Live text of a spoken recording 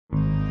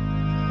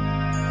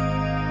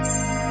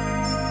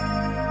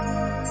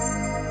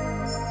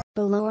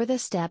Below are the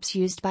steps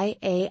used by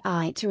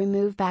AI to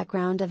remove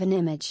background of an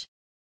image.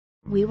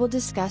 We will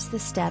discuss the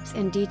steps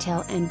in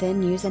detail and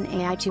then use an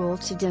AI tool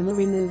to demo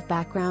remove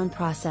background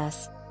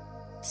process.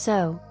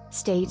 So,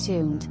 stay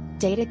tuned.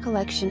 Data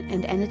collection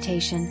and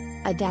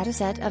annotation. A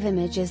dataset of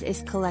images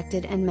is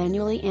collected and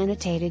manually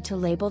annotated to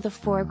label the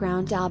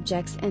foreground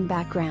objects and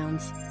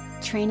backgrounds.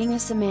 Training a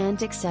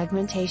semantic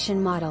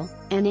segmentation model.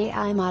 An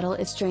AI model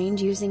is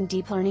trained using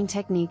deep learning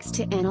techniques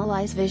to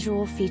analyze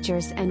visual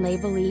features and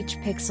label each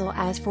pixel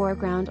as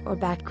foreground or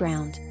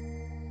background.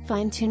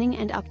 Fine-tuning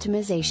and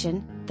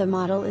optimization. The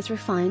model is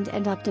refined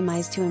and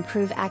optimized to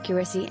improve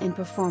accuracy and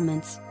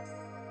performance.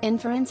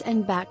 Inference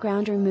and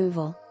background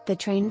removal. The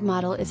trained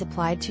model is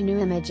applied to new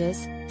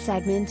images,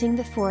 segmenting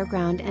the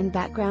foreground and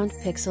background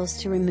pixels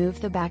to remove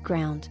the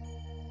background.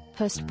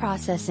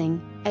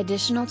 Post-processing.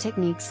 Additional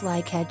techniques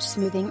like edge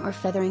smoothing or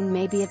feathering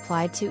may be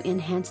applied to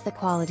enhance the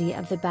quality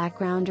of the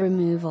background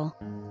removal.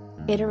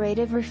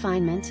 Iterative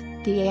refinement.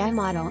 The AI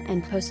model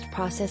and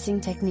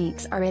post-processing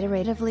techniques are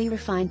iteratively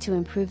refined to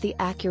improve the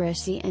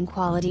accuracy and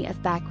quality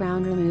of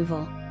background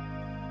removal.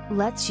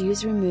 Let's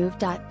use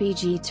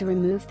remove.bg to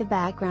remove the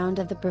background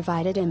of the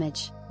provided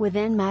image.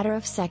 Within matter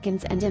of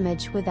seconds an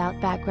image without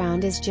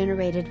background is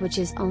generated, which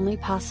is only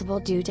possible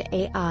due to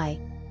AI.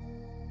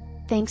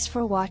 Thanks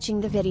for watching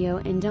the video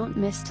and don't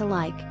miss to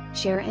like,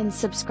 share and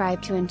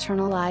subscribe to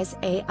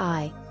internalize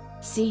AI.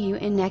 See you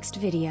in next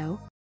video.